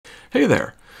Hey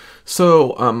there.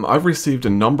 I've received a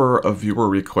number of viewer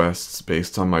requests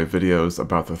based on my videos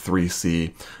about the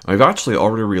 3C. I've actually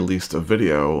already released a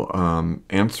video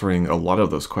answering a lot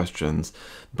of those questions,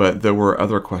 but there were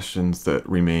other questions that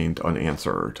remained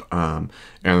unanswered,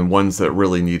 and ones that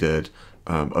really needed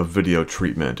a video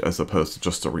treatment as opposed to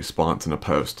just a response in a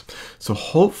post. So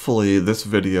hopefully this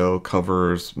video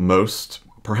covers most,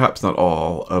 perhaps not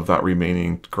all, of that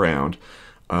remaining ground.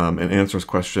 And answers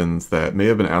questions that may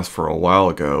have been asked for a while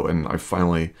ago, and I've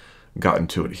finally gotten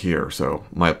to it here. So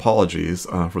my apologies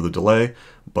for the delay,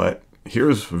 but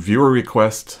here's viewer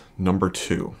request number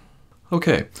 2.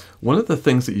 Okay, one of the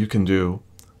things that you can do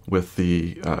with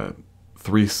the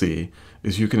 3C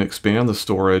is you can expand the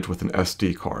storage with an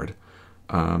SD card,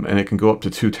 and it can go up to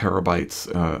 2 terabytes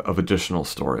of additional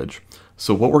storage.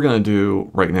 So what we're going to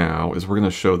do right now is we're going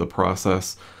to show the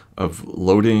process of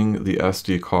loading the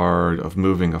SD card, of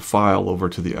moving a file over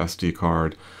to the SD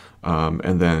card,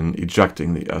 and then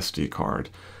ejecting the SD card.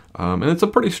 And it's a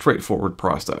pretty straightforward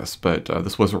process, but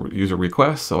this was a user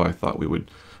request, so I thought we would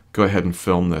go ahead and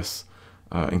film this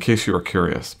in case you are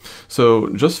curious. So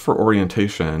just for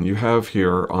orientation, you have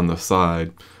here on the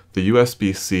side the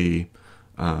USB-C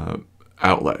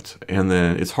outlet, and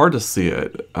then it's hard to see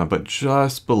it, but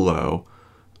just below,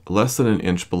 less than an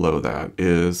inch below that,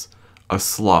 is a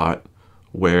slot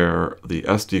where the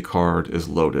SD card is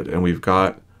loaded, and we've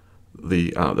got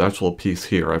the actual piece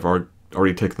here. I've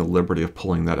already taken the liberty of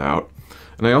pulling that out,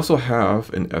 and I also have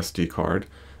an SD card.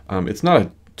 It's not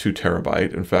a 2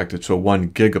 terabyte, in fact it's a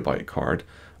 1 gigabyte card,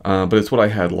 but it's what I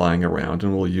had lying around,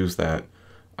 and we'll use that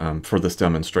for this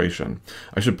demonstration.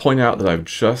 I should point out that I've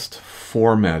just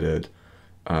formatted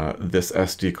this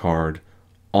SD card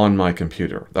on my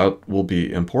computer. That will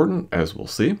be important, as we'll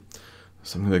see.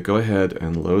 So I'm going to go ahead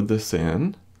and load this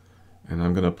in, and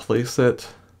I'm going to place it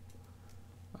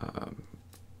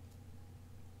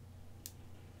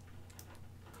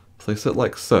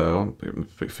like so.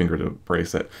 Big finger to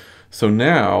brace it. So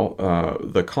now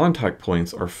the contact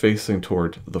points are facing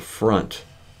toward the front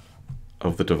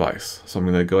of the device. So I'm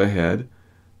going to go ahead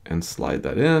and slide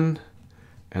that in,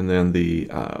 and then the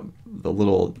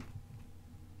little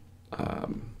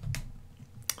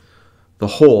the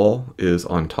hole is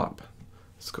on top.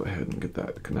 Let's go ahead and get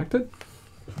that connected.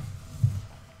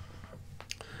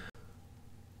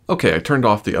 Okay, I turned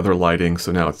off the other lighting,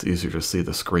 so now it's easier to see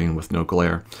the screen with no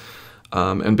glare.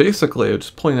 And basically, I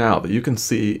just point out that you can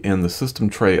see in the system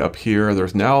tray up here,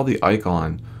 there's now the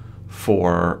icon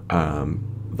for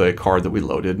the card that we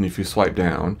loaded. And if you swipe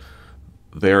down,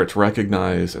 there it's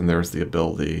recognized, and there's the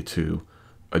ability to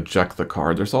eject the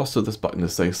card. There's also this button to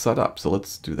say set up, so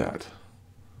let's do that.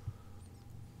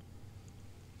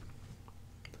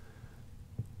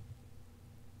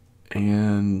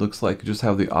 And looks like you just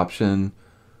have the option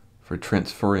for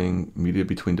transferring media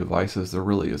between devices. There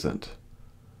really isn't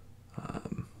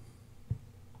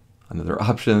another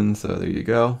option, so there you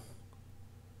go.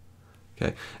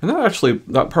 Okay, and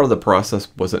that part of the process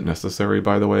wasn't necessary,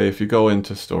 by the way. If you go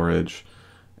into storage,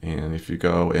 and if you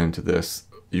go into this,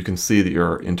 you can see that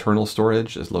your internal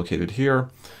storage is located here,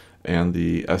 and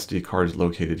the SD card is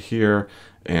located here.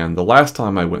 And the last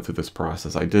time I went through this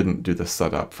process, I didn't do the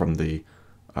setup from the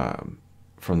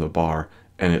bar,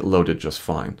 and it loaded just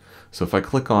fine. So if I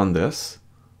click on this,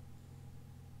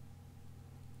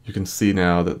 you can see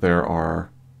now that there are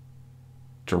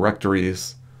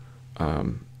directories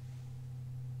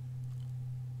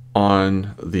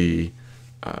on the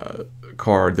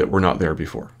card that were not there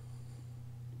before.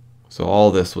 So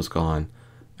all this was gone,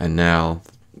 and now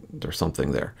there's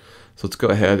something there. So let's go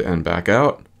ahead and back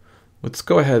out. Let's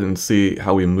go ahead and see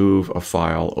how we move a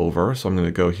file over. So I'm going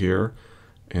to go here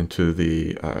into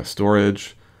the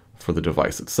storage for the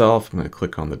device itself. I'm going to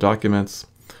click on the documents,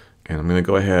 and I'm going to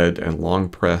go ahead and long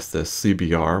press this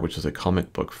CBR, which is a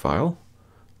comic book file,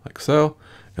 like so.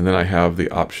 And then I have the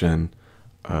option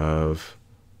of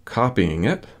copying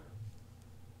it.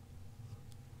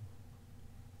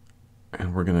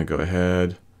 And we're going to go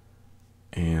ahead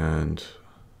and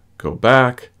go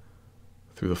back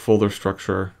through the folder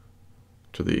structure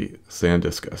to the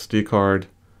SanDisk SD card.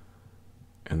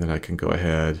 And then I can go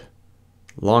ahead,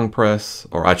 long press,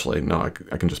 or actually, no, I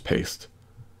can just paste.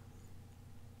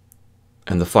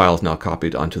 And the file is now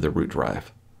copied onto the root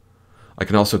drive. I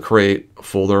can also create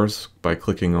folders by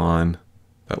clicking on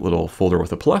that little folder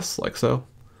with a plus, like so,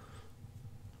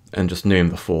 and just name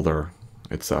the folder,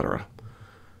 etc.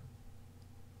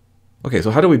 Okay,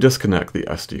 so how do we disconnect the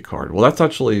SD card? Well, that's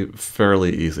actually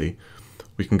fairly easy.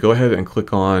 We can go ahead and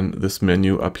click on this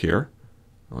menu up here.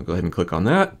 I'll go ahead and click on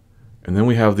that. And then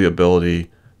we have the ability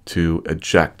to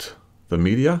eject the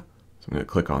media. So I'm going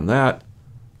to click on that.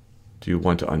 Do you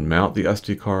want to unmount the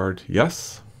SD card?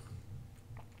 Yes.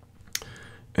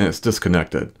 And it's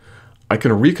disconnected. I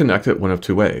can reconnect it one of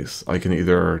two ways. I can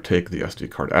either take the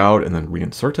SD card out and then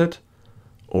reinsert it,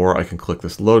 or I can click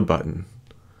this load button.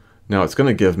 Now it's going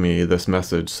to give me this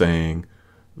message saying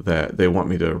that they want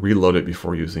me to reload it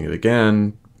before using it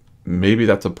again. Maybe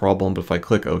that's a problem, but if I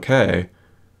click OK,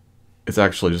 it's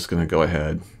actually just going to go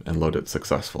ahead and load it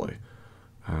successfully.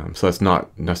 So that's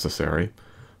not necessary.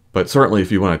 But certainly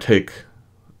if you want to take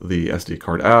the SD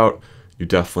card out, you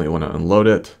definitely want to unload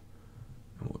it.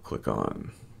 And we'll click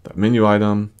on that menu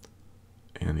item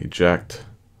and eject,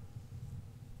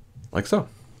 like so.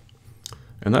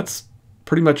 And that's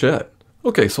pretty much it.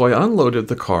 Okay, so I unloaded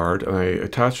the card and I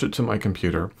attached it to my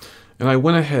computer, and I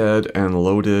went ahead and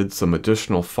loaded some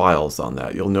additional files on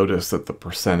that. You'll notice that the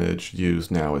percentage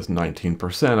used now is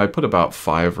 19%. I put about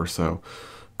 5 or so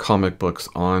comic books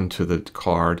onto the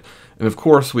card. And of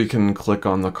course we can click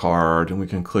on the card and we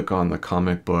can click on the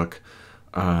comic book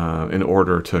in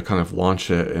order to kind of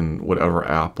launch it in whatever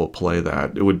app will play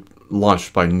that. It would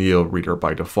launch by NeoReader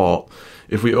by default.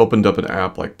 If we opened up an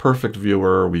app like Perfect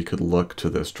Viewer, we could look to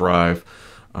this drive.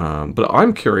 But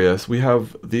I'm curious, we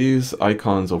have these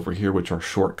icons over here which are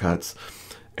shortcuts,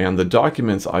 and the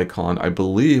Documents icon I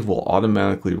believe will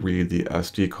automatically read the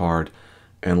SD card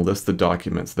and list the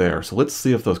documents there. So let's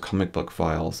see if those comic book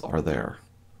files are there.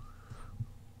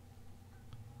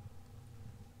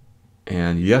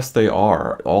 And yes, they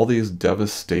are. All these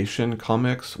Devastation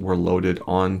comics were loaded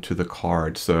onto the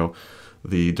card. So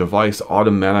the device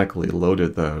automatically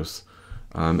loaded those.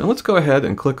 And let's go ahead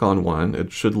and click on one.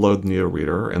 It should load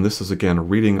NeoReader. And this is, again,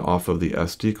 reading off of the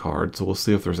SD card. So we'll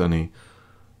see if there's any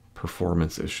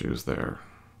performance issues there.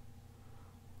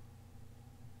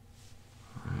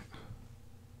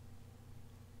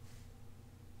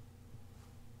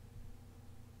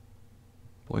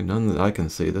 Boy, none that I can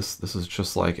see. This is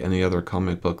just like any other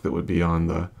comic book that would be on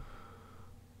the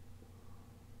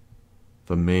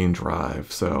main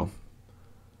drive. So,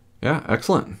 yeah,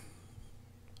 excellent.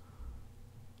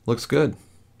 Looks good.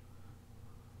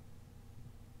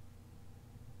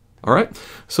 All right,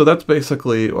 so that's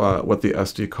basically what the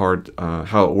SD card,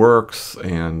 how it works,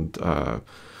 and a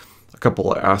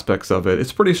couple of aspects of it.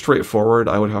 It's pretty straightforward,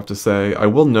 I would have to say. I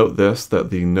will note this, that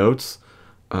the Notes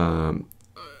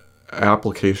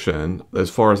application, as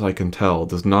far as I can tell,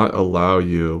 does not allow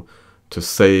you to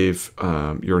save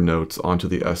your notes onto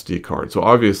the SD card. So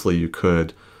obviously you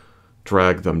could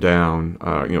drag them down,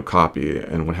 copy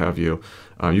and what have you.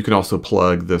 You can also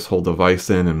plug this whole device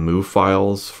in and move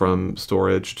files from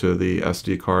storage to the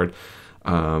SD card.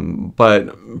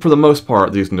 But for the most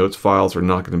part, these notes files are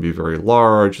not going to be very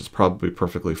large. It's probably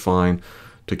perfectly fine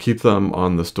to keep them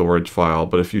on the storage file.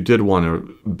 But if you did want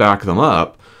to back them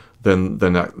up, then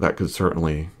that could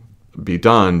certainly be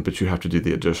done, but you have to do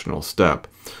the additional step.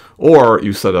 Or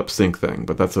you set up SyncThing,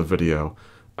 but that's a video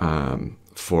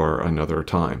for another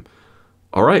time.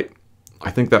 All right,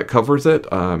 I think that covers it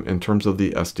in terms of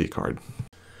the SD card.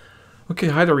 Okay,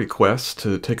 I had a request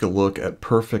to take a look at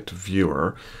Perfect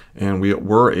Viewer, and we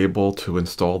were able to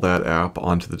install that app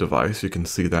onto the device. You can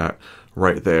see that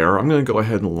right there. I'm going to go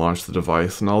ahead and launch the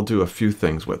device, and I'll do a few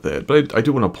things with it. But I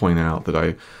do want to point out that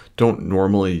I don't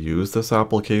normally use this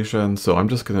application, so I'm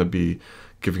just going to be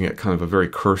giving it kind of a very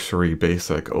cursory,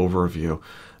 basic overview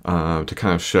to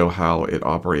kind of show how it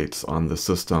operates on the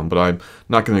system. But I'm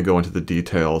not going to go into the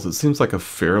details. It seems like a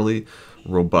fairly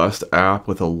robust app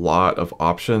with a lot of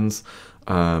options,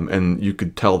 and you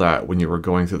could tell that when you were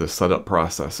going through the setup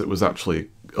process. It was actually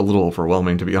a little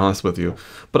overwhelming, to be honest with you,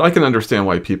 but I can understand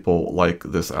why people like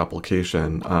this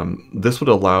application. This would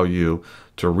allow you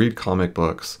to read comic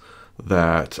books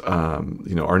that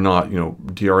are not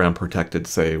DRM protected,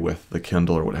 say with the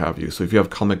Kindle or what have you. So if you have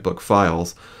comic book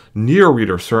files,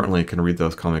 NeoReader certainly can read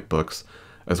those comic books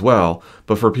as well.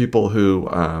 But for people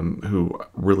who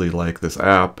really like this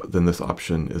app, then this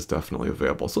option is definitely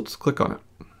available. So let's click on it.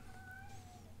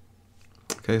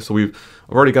 Okay, so I've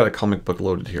already got a comic book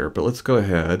loaded here, but let's go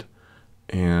ahead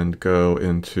and go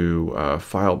into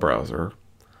File Browser.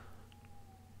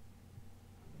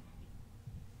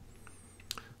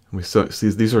 We see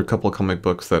these are a couple of comic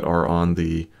books that are on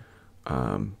the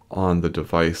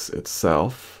device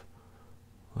itself.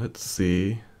 Let's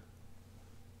see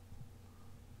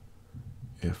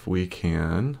if we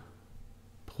can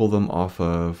pull them off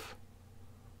of.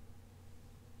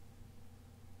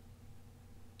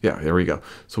 Yeah, there we go.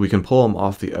 So we can pull them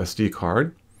off the SD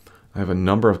card. I have a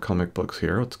number of comic books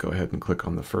here. Let's go ahead and click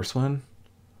on the first one.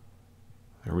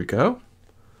 There we go.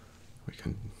 We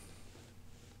can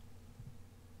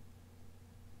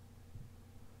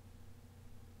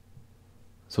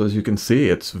So as you can see,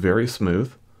 it's very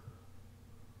smooth.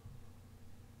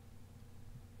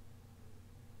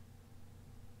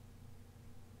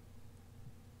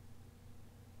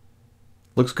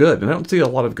 Looks good, and I don't see a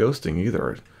lot of ghosting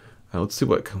either. Let's see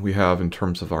what we have in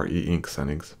terms of our e-ink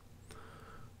settings.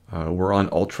 We're on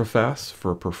ultra fast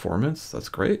for performance. That's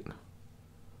great.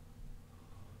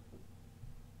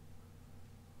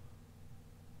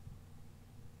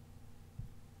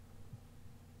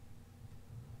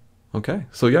 Okay,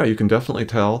 so yeah, you can definitely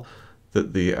tell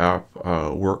that the app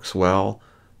works well.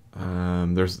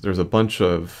 There's a bunch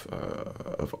of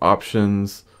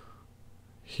options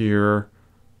here.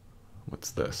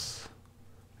 What's this?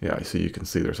 Yeah, I see. You can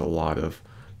see there's a lot of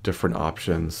different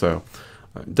options. So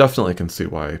definitely can see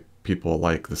why people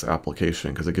like this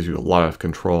application, because it gives you a lot of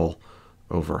control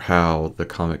over how the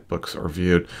comic books are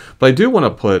viewed. But I do want to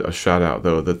put a shout out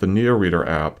though that the NeoReader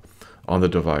app on the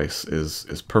device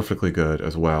is perfectly good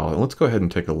as well. And let's go ahead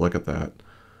and take a look at that.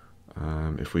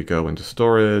 If we go into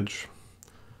storage,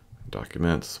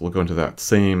 documents, we'll go into that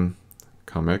same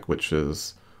comic, which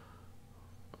is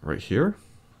right here.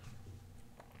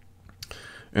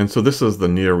 And so this is the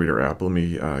NeoReader app. Let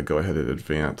me go ahead and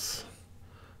advance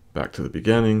back to the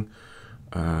beginning.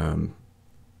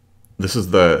 This is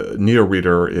the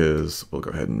NeoReader is, we'll go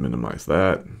ahead and minimize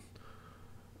that,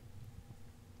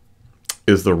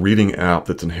 is the reading app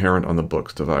that's inherent on the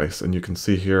Boox device. And you can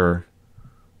see here,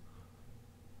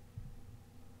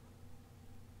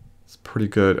 it's pretty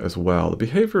good as well. The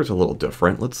behavior is a little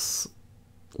different. Let's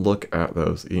look at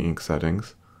those e-ink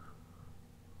settings.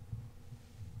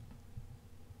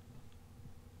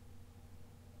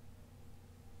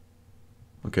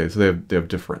 Okay, so they have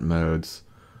different modes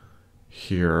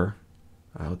here.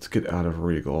 Let's get out of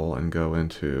Regal and go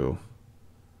into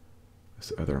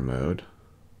this other mode.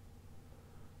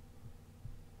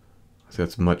 See,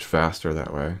 it's much faster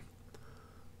that way.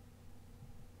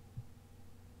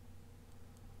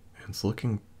 And it's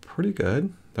looking pretty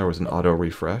good. There was an auto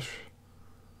refresh.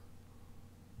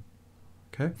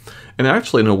 Okay, and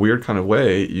actually in a weird kind of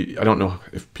way, I don't know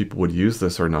if people would use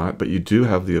this or not, but you do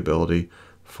have the ability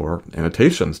for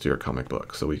annotations to your comic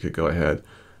book. So we could go ahead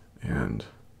and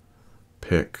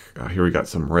pick, here we got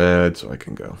some red, so I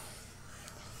can go.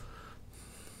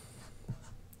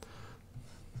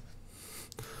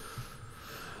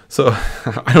 So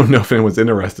I don't know if anyone's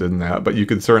interested in that, but you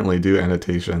could certainly do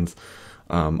annotations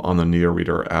on the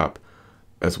NeoReader app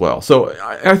as well. So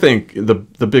I think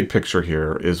the big picture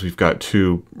here is we've got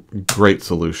two great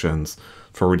solutions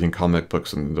for reading comic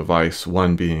books on the device,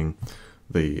 one being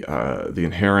the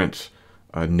inherent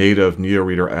native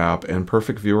NeoReader app, and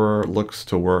Perfect Viewer looks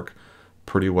to work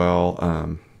pretty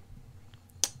well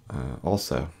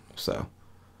also. So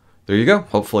there you go.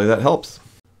 Hopefully that helps.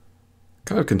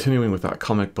 Kind of continuing with that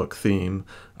comic book theme,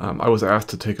 I was asked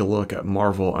to take a look at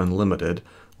Marvel Unlimited,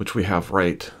 which we have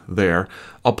right there.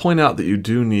 I'll point out that you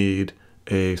do need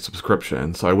a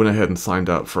subscription, so I went ahead and signed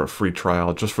up for a free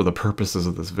trial just for the purposes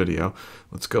of this video.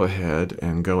 Let's go ahead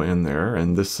and go in there,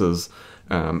 and this is,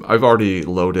 I've already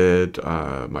loaded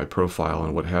my profile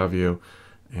and what have you,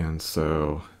 and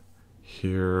so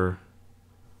here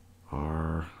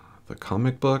are the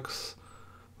comic books.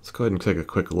 Let's go ahead and take a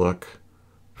quick look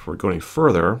before we go any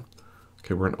further.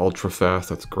 Okay, we're in ultra fast,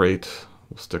 that's great.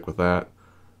 We'll stick with that.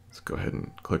 Let's go ahead and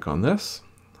click on this.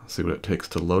 See what it takes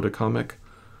to load a comic.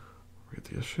 Read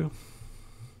the issue.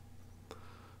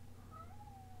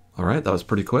 All right, that was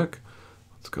pretty quick.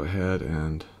 Let's go ahead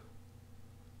and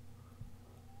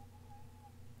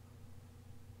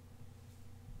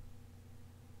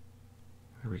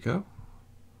there we go.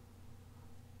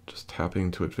 Just tapping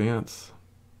to advance.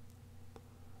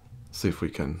 See if we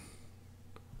can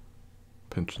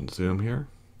pinch and zoom here.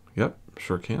 Yep,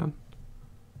 sure can.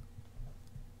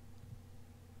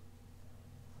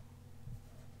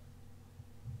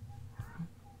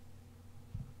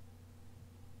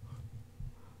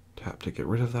 Tap to get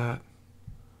rid of that.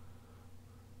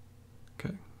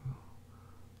 Okay,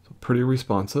 so pretty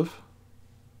responsive.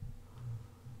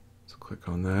 So click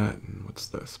on that, and what's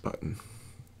this button?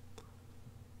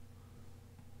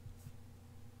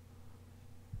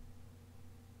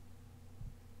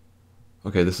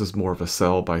 Okay, this is more of a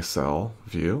cell by cell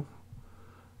view,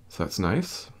 so that's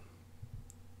nice.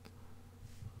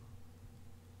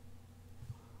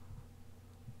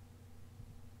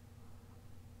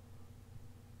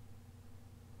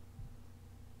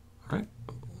 All right,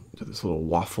 do this little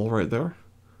waffle right there.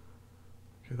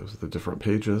 Okay, those are the different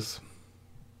pages.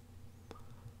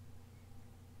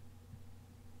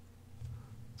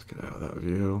 Let's get out of that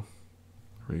view.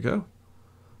 There we go.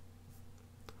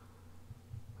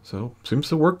 So, seems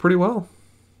to work pretty well.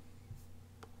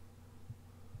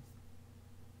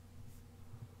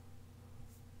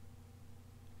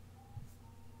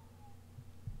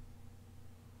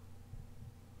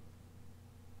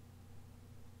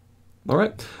 All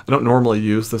right, I don't normally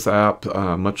use this app,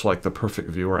 much like the Perfect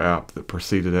Viewer app that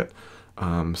preceded it.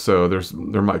 So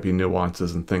there might be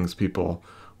nuances and things people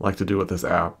like to do with this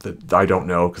app that I don't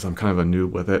know because I'm kind of a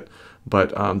noob with it.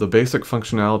 But the basic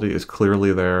functionality is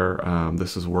clearly there.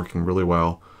 This is working really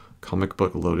well. Comic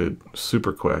book loaded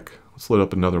super quick. Let's load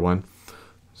up another one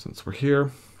since we're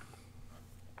here.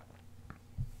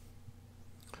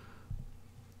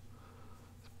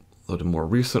 Load a more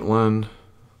recent one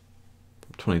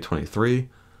from 2023.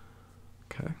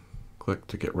 Okay, click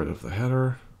to get rid of the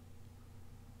header.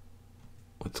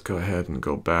 Let's go ahead and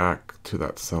go back to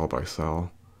that cell by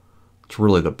cell. It's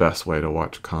really the best way to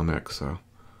watch comics, so you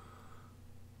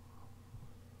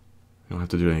don't have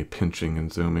to do any pinching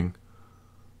and zooming.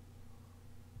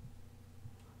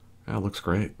 Yeah, it looks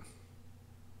great.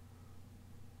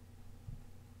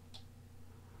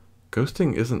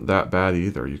 Ghosting isn't that bad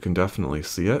either. You can definitely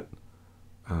see it,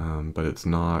 but it's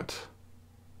not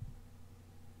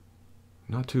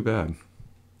too bad.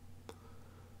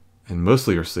 And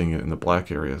mostly you're seeing it in the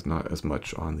black areas, not as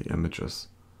much on the images.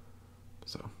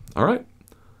 So, all right.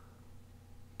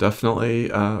 Definitely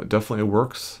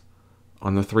works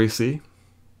on the 3C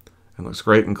and looks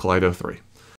great in Kaleido 3.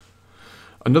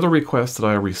 Another request that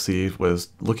I received was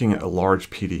looking at large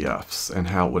PDFs and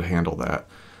how it would handle that.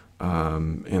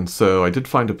 And so I did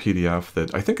find a PDF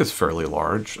that I think is fairly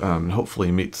large and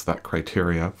hopefully meets that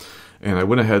criteria. And I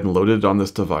went ahead and loaded it on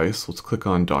this device. Let's click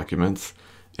on Documents.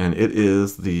 And it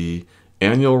is the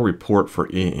annual report for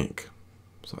e-ink.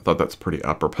 So I thought that's pretty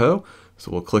apropos. So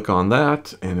we'll click on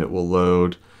that and it will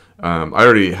load. I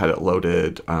already had it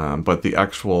loaded, but the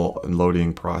actual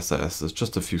loading process is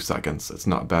just a few seconds. It's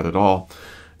not bad at all.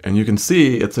 And you can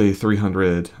see it's a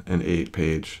 308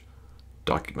 page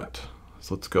document.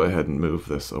 So let's go ahead and move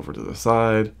this over to the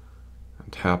side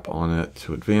and tap on it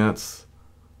to advance.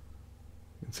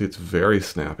 You can see it's very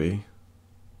snappy.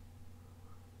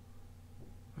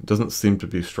 It doesn't seem to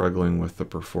be struggling with the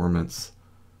performance,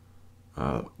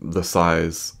 the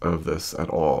size of this at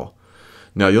all.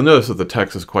 Now you'll notice that the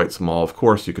text is quite small. Of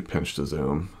course you could pinch to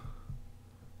zoom,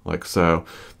 like so.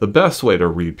 The best way to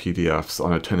read PDFs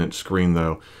on a 10-inch screen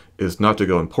though is not to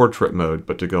go in portrait mode,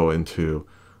 but to go into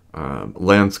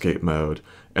landscape mode,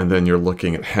 and then you're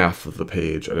looking at half of the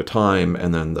page at a time,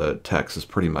 and then the text is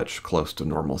pretty much close to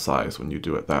normal size when you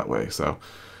do it that way. So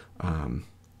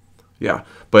yeah,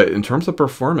 but in terms of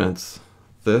performance,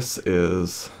 this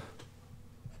is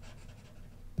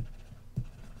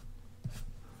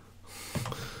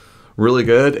really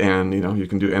good. And you know, you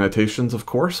can do annotations, of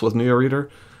course, with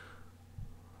NeoReader.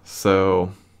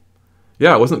 So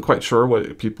yeah, I wasn't quite sure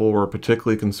what people were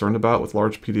particularly concerned about with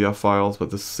large PDF files, but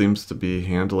this seems to be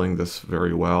handling this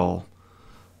very well.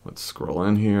 Let's scroll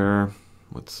in here.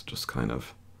 Let's just kind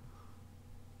of,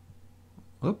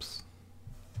 whoops.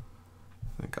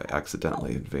 I think I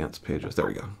accidentally advanced pages. There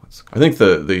we go. I think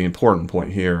the important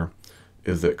point here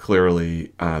is that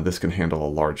clearly this can handle a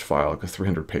large file, because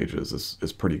 300 pages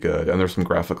is pretty good. And there's some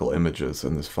graphical images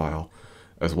in this file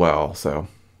as well. So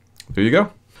there you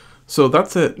go. So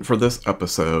that's it for this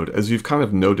episode. As you've kind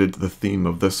of noted the theme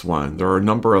of this one, there are a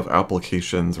number of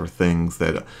applications or things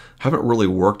that haven't really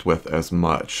worked with as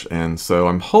much. And so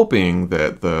I'm hoping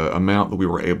that the amount that we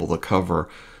were able to cover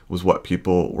was what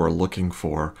people were looking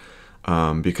for.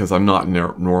 Because I'm not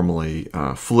normally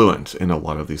fluent in a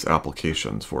lot of these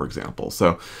applications, for example.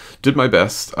 So did my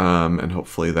best, and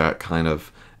hopefully that kind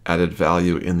of added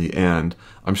value in the end.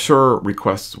 I'm sure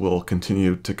requests will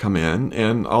continue to come in,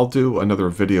 and I'll do another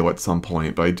video at some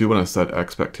point, but I do want to set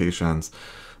expectations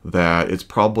that it's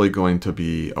probably going to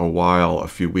be a while, a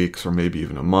few weeks, or maybe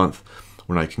even a month,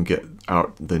 when I can get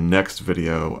out the next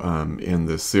video in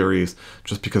this series,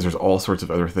 just because there's all sorts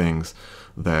of other things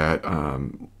that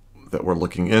that we're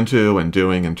looking into and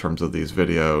doing in terms of these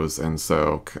videos. And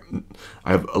so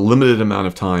I have a limited amount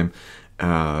of time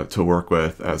to work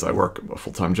with as I work a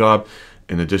full-time job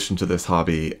in addition to this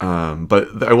hobby,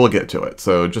 but I will get to it.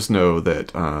 So just know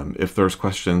that if there's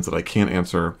questions that I can't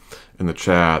answer in the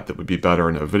chat that would be better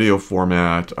in a video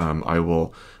format, I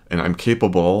will, and I'm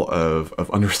capable of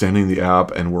understanding the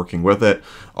app and working with it.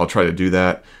 I'll try to do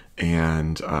that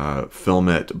and film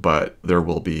it, but there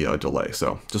will be a delay.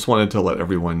 So just wanted to let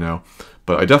everyone know.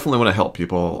 But I definitely want to help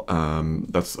people.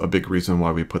 That's a big reason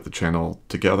why we put the channel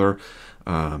together.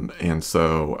 And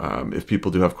so if people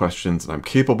do have questions and I'm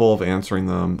capable of answering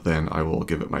them, then I will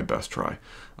give it my best try.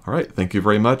 All right, thank you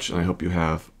very much, and I hope you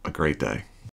have a great day.